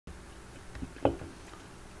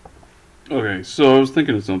Okay, so I was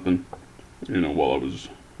thinking of something, while I was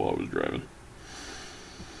driving.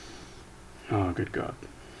 Oh, good God!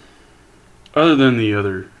 Other than the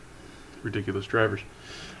other ridiculous drivers,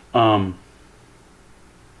 um,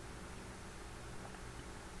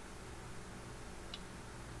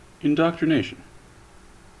 indoctrination.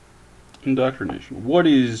 Indoctrination. What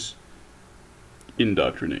is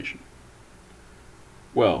indoctrination?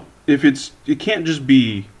 Well, it can't just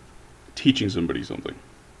be teaching somebody something,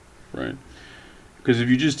 right? Because if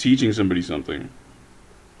you're just teaching somebody something,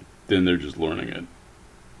 then they're just learning it,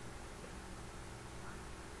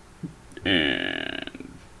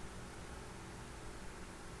 and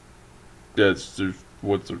that's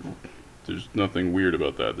there's nothing weird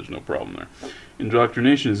about that. There's no problem there.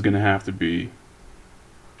 Indoctrination is going to have to be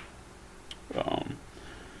um,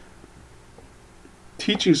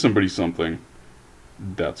 teaching somebody something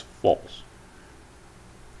that's false,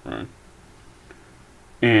 right?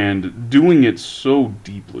 And doing it so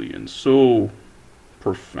deeply and so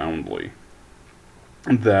profoundly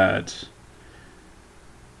that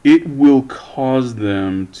it will cause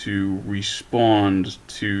them to respond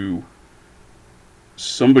to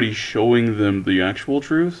somebody showing them the actual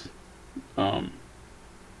truth. Um,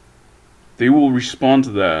 they will respond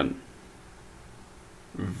to that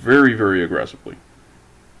very, very aggressively.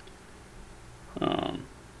 Um,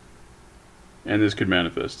 and this could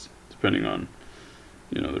manifest, depending on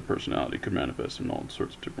their personality, could manifest in all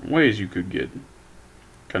sorts of different ways. You could get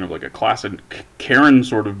kind of like a classic Karen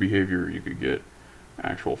sort of behavior. You could get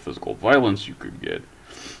actual physical violence. You could get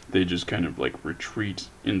they just kind of like retreat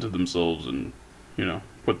into themselves and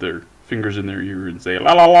put their fingers in their ear and say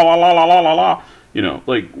la la la la la la la la la.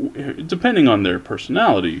 Like depending on their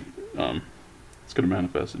personality, it's going to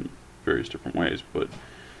manifest in various different ways. But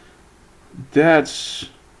that's,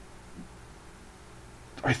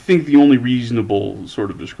 I think, the only reasonable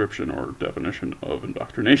sort of description or definition of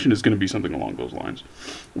indoctrination is going to be something along those lines,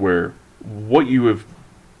 where what you have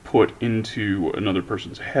put into another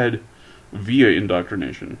person's head via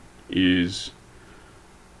indoctrination is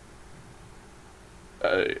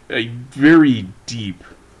a very deep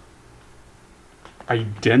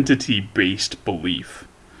identity-based belief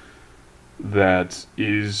that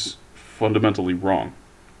is fundamentally wrong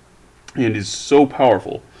and is so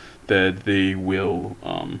powerful that they will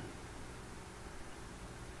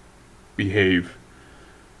behave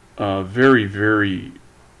very, very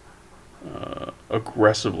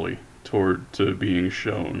aggressively to being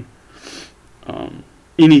shown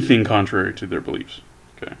anything contrary to their beliefs.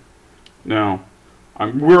 Okay, now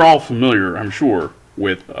we're all familiar, I'm sure,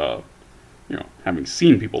 with having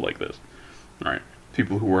seen people like this. All right,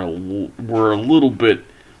 people who were a little bit,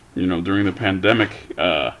 during the pandemic,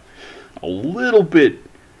 a little bit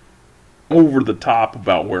over the top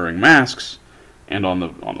about wearing masks, and on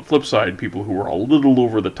the flip side, people who were a little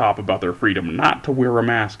over the top about their freedom not to wear a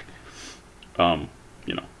mask.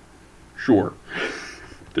 Sure,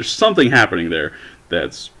 there's something happening there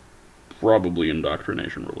that's probably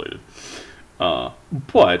indoctrination related.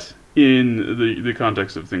 But in the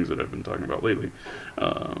context of things that I've been talking about lately,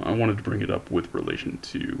 I wanted to bring it up with relation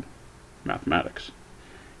to mathematics.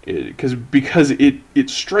 Because it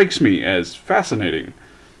strikes me as fascinating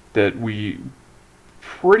that we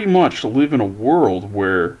pretty much live in a world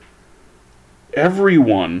where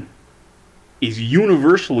everyone is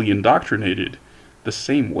universally indoctrinated the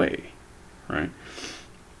same way, right?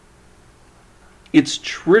 It's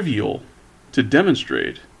trivial to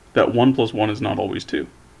demonstrate that 1 plus 1 is not always 2.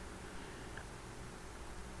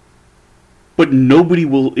 But nobody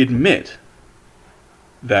will admit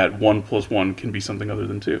that 1 plus 1 can be something other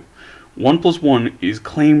than 2. 1 plus 1 is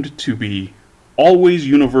claimed to be always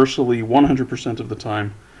universally 100% of the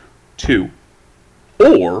time 2.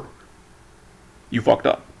 Or you fucked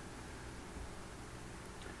up.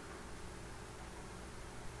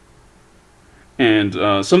 And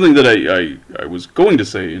something that I was going to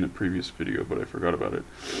say in a previous video, but I forgot about it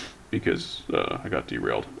because I got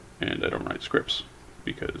derailed, and I don't write scripts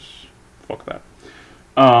because fuck that.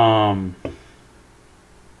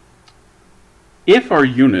 If our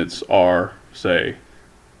units are, say,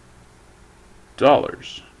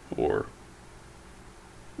 dollars, or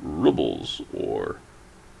rubles, or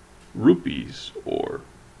rupees, or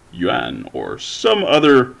yuan, or some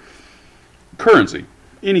other currency,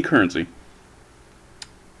 any currency,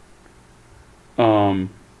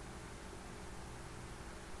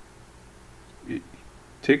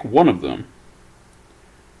 take one of them,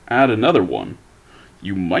 add another one,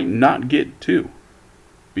 you might not get 2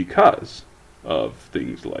 because of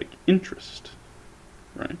things like interest,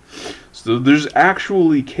 right? So there's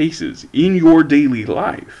actually cases in your daily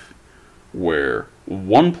life where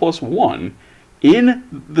 1 plus 1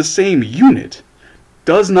 in the same unit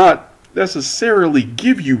does not necessarily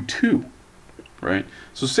give you 2, right?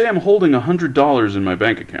 So say I'm holding $100 in my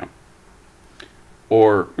bank account.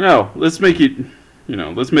 Or, no, let's make it,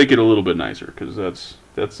 let's make it a little bit nicer, because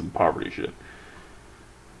that's some poverty shit.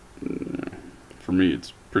 For me,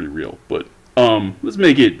 it's pretty real. But, let's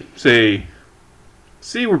make it, say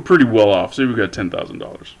we're pretty well off. Say we've got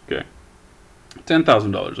 $10,000, okay?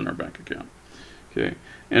 $10,000 in our bank account, okay?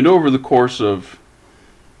 And over the course of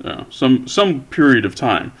some period of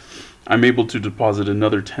time, I'm able to deposit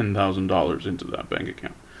another $10,000 into that bank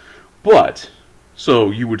account. But, so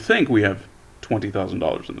you would think we have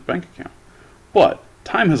 $20,000 in the bank account. But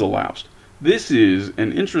time has elapsed. This is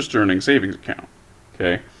an interest-earning savings account,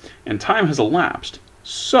 okay? And time has elapsed.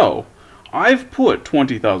 So I've put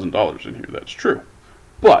 $20,000 in here, that's true.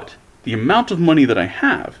 But the amount of money that I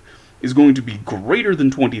have is going to be greater than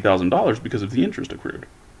 $20,000 because of the interest accrued.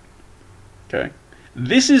 Okay?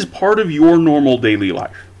 This is part of your normal daily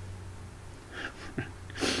life.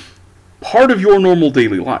 Part of your normal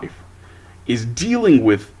daily life is dealing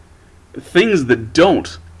with things that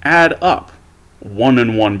don't add up, 1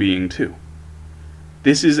 and 1 being 2.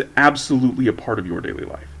 This is absolutely a part of your daily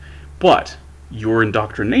life. But your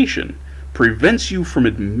indoctrination prevents you from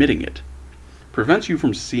admitting it, prevents you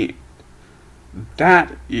from seeing it.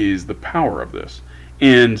 That is the power of this.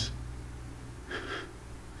 And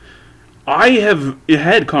I have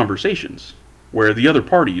had conversations where the other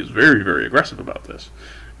party is very, very aggressive about this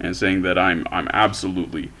and saying that I'm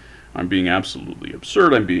being absolutely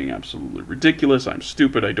absurd, I'm being absolutely ridiculous, I'm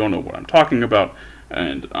stupid, I don't know what I'm talking about,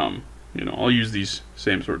 and I'll use these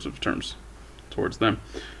same sorts of terms towards them.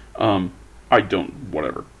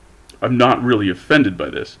 Whatever. I'm not really offended by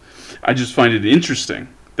this. I just find it interesting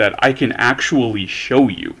that I can actually show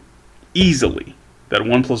you easily that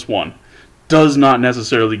 1 plus 1 does not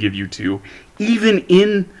necessarily give you 2, even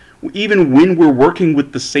when we're working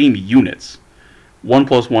with the same units. 1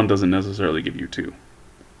 plus 1 doesn't necessarily give you 2.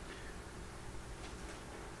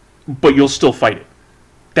 But you'll still fight it.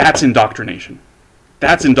 That's indoctrination.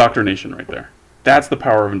 That's indoctrination right there. That's the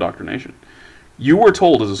power of indoctrination. You were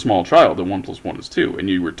told as a small child that 1 plus 1 is 2, and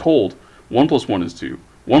you were told 1 plus 1 is 2,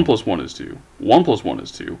 1 plus 1 is 2, 1 plus 1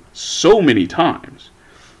 is 2, so many times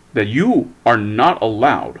that you are not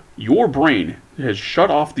allowed, your brain has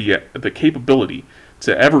shut off the capability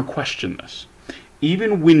to ever question this.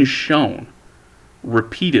 Even when shown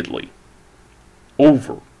repeatedly,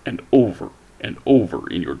 over and over and over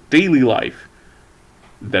in your daily life,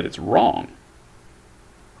 that it's wrong,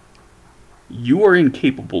 you are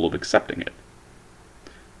incapable of accepting it.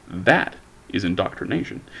 That is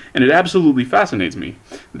indoctrination. And it absolutely fascinates me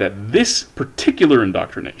that this particular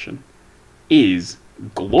indoctrination is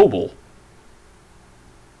global.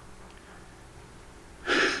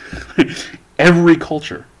 Every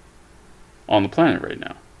culture on the planet right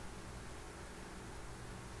now.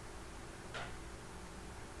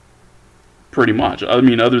 Pretty much. I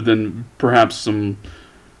mean, other than perhaps some,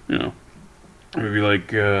 maybe like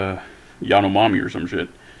Yanomami or some shit.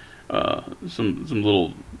 Some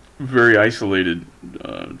little very isolated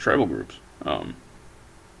tribal groups.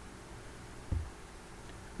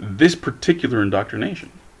 This particular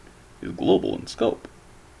indoctrination is global in scope.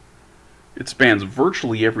 It spans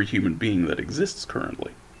virtually every human being that exists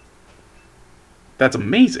currently. That's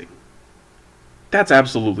amazing. That's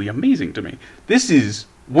absolutely amazing to me. This is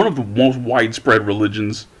one of the most widespread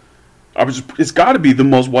religions. It's got to be the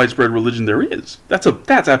most widespread religion there is. That's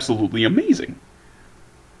absolutely amazing.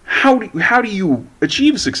 How do you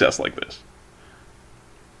achieve success like this?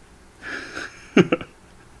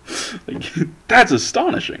 That's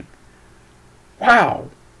astonishing. Wow.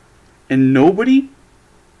 And nobody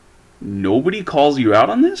calls you out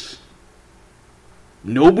on this?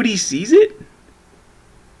 Nobody sees it?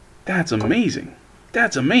 That's amazing.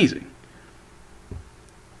 That's amazing.